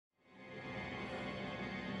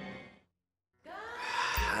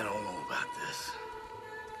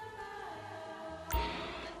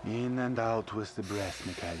In and out with the breath,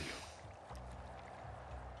 Mikhail.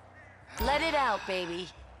 Let it out, baby.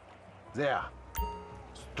 There.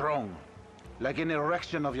 Strong. Like an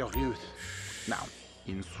erection of your youth. Now,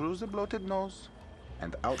 in through the bloated nose,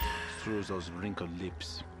 and out through those wrinkled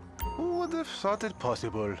lips. Who would have thought it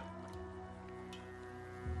possible?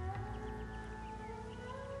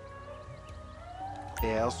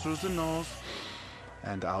 Air through the nose,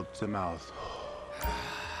 and out the mouth.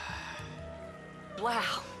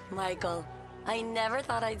 Wow, Michael. I never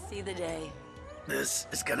thought I'd see the day. This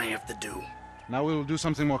is gonna have to do. Now we will do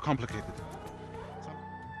something more complicated.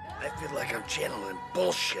 I feel like I'm channeling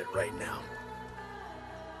bullshit right now.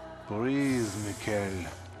 Breathe, Mikhail.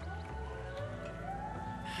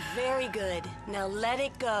 Very good. Now let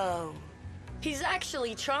it go. He's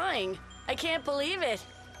actually trying. I can't believe it.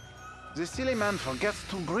 The silly man forgets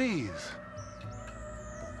to breathe.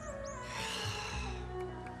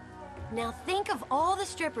 Now think of all the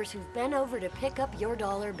strippers who've been over to pick up your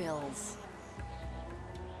dollar bills.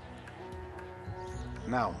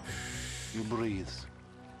 Now, you breathe.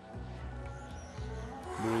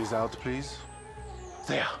 Breathe out, please.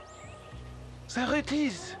 There. There it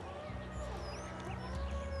is.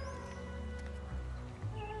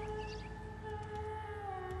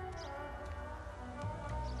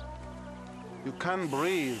 You can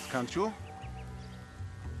breathe, can't you?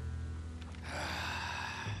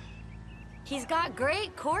 He's got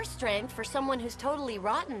great core strength for someone who's totally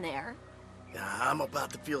rotten there. Yeah, I'm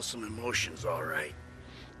about to feel some emotions, all right.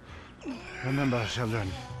 Remember,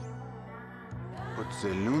 children. Put the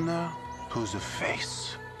lunar to the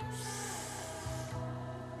face.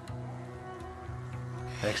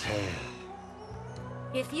 Exhale.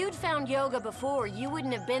 If you'd found yoga before, you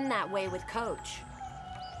wouldn't have been that way with Coach.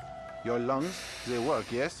 Your lungs, they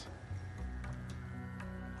work, yes?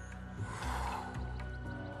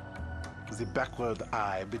 The backward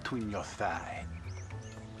eye between your thigh.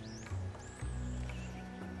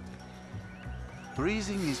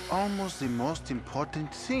 Breathing is almost the most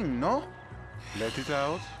important thing, no? Let it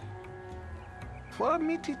out. For a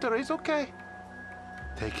meat eater, it's okay.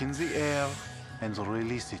 Take in the air and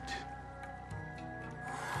release it.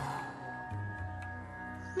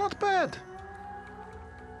 Not bad.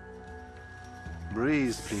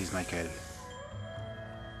 Breathe, please, Michael.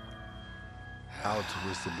 Out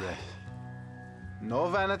with the breath. No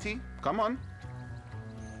vanity. Come on.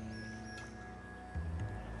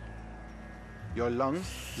 Your lungs,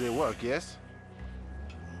 they work, yes?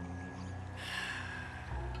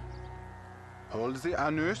 Hold the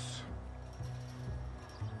anus.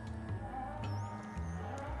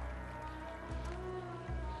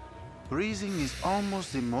 Breathing is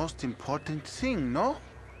almost the most important thing, no?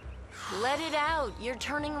 Let it out. You're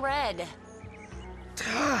turning red.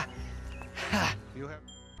 You have...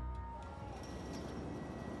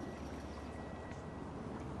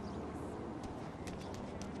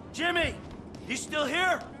 Jimmy! You still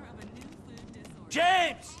here?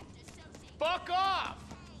 James! Fuck off!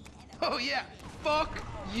 Oh yeah, fuck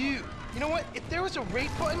you. You know what? If there was a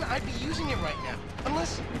rape button, I'd be using it right now.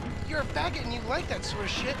 Unless you're a faggot and you like that sort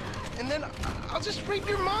of shit, and then I'll just rape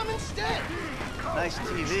your mom instead. Nice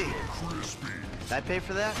TV. Did I pay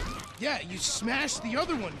for that? Yeah, you smashed the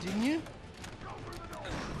other one, didn't you? All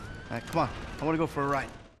right, come on. I want to go for a ride.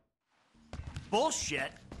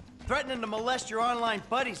 Bullshit? Threatening to molest your online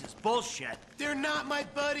buddies is bullshit. They're not my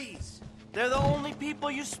buddies. They're the only people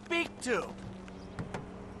you speak to.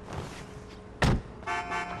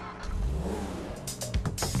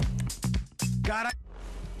 Got it.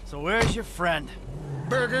 So where's your friend?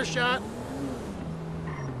 Burger shot.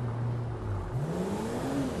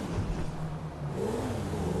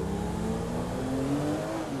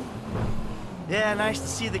 Yeah, nice to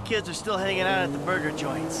see the kids are still hanging out at the burger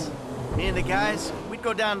joints. Me and the guys, we'd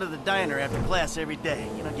go down to the diner after class every day.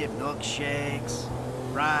 You know, get milkshakes,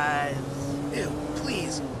 fries. Ew,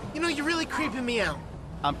 please. You know, you're really creeping me out.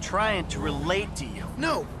 I'm trying to relate to you.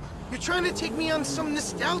 No, you're trying to take me on some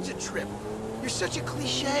nostalgia trip. You're such a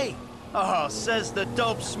cliche. Oh, says the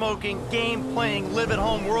dope-smoking, game-playing,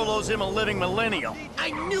 live-at-home world him a living millennial.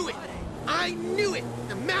 I knew it! I knew it!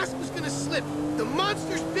 The mask was gonna slip. The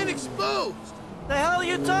monster's been exposed. The hell are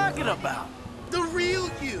you talking about? The real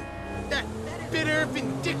you. That bitter,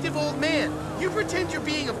 vindictive old man. You pretend you're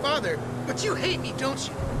being a father, but you hate me, don't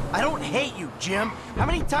you? I don't hate you, Jim. How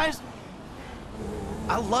many times...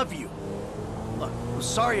 I love you. Look, I'm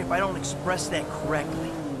sorry if I don't express that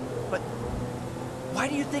correctly, but why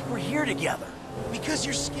do you think we're here together? Because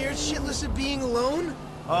you're scared shitless of being alone?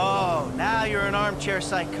 Oh, now you're an armchair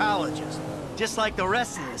psychologist, just like the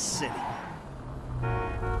rest of this city.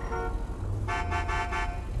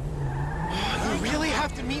 You really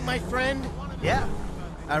have to meet my friend? Yeah,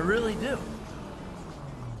 I really do.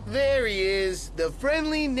 There he is, the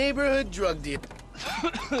friendly neighborhood drug dealer.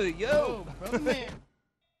 Yo, brother man.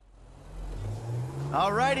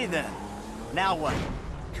 Alrighty then. Now what?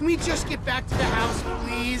 Can we just get back to the house,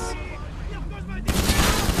 please?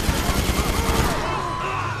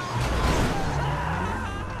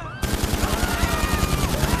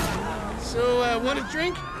 So, want a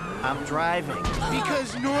drink? I'm driving.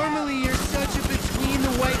 Because normally you're such a between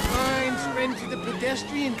the white lines, friend to the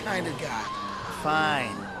pedestrian kind of guy.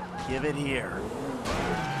 Fine. Give it here.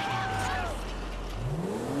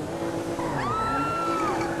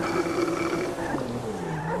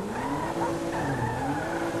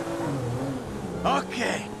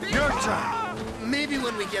 Okay, your turn. Maybe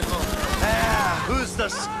when we get home. Ah, who's the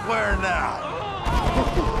square now?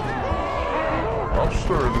 I'm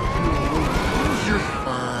starting to feel a little... You're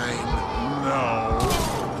fine. No.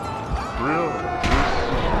 Really?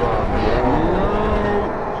 This is not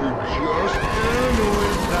to just handle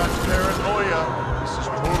it. That's paranoia. This is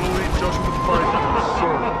totally justified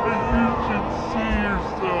concern. You should see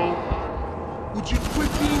yourself. Would you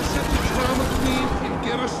quit being such a drama queen and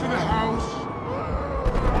get us to the house?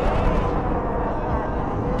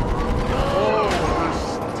 Oh, the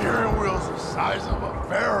steering wheel's the size of a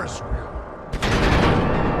Ferris wheel.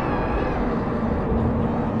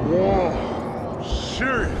 Whoa,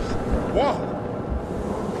 serious? Whoa.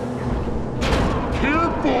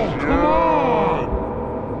 Careful, come on.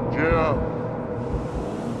 Yeah.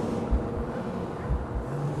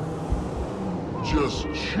 Just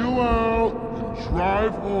chill out and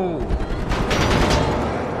drive home.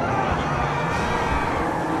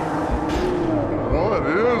 What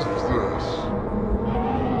is this?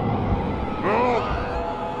 No!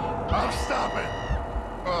 I'm stopping.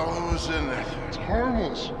 Oh, what was in there? It's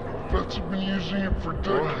harmless. Vets have been using it for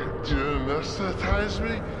decades. You anesthetize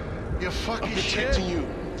me? You fucking protecting you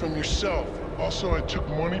from yourself. Also, I took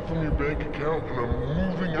money from your bank account and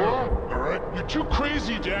I'm moving out. All right? You're too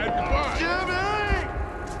crazy, Dad. Goodbye. Jimmy!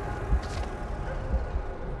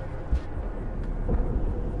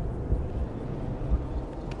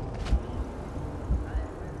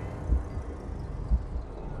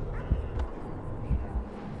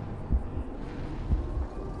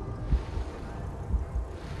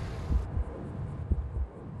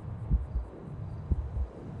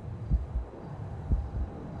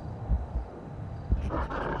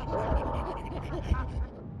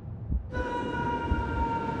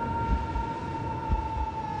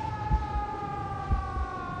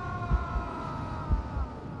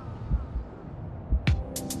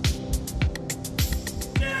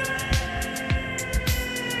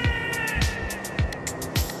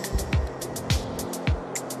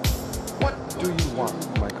 Do you want,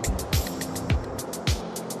 Michael?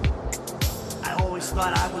 I always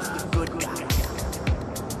thought I was the good guy.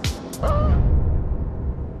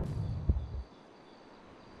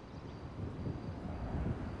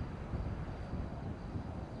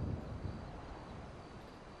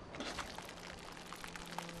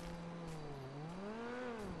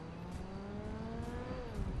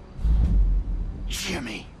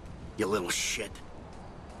 Jimmy, you little shit.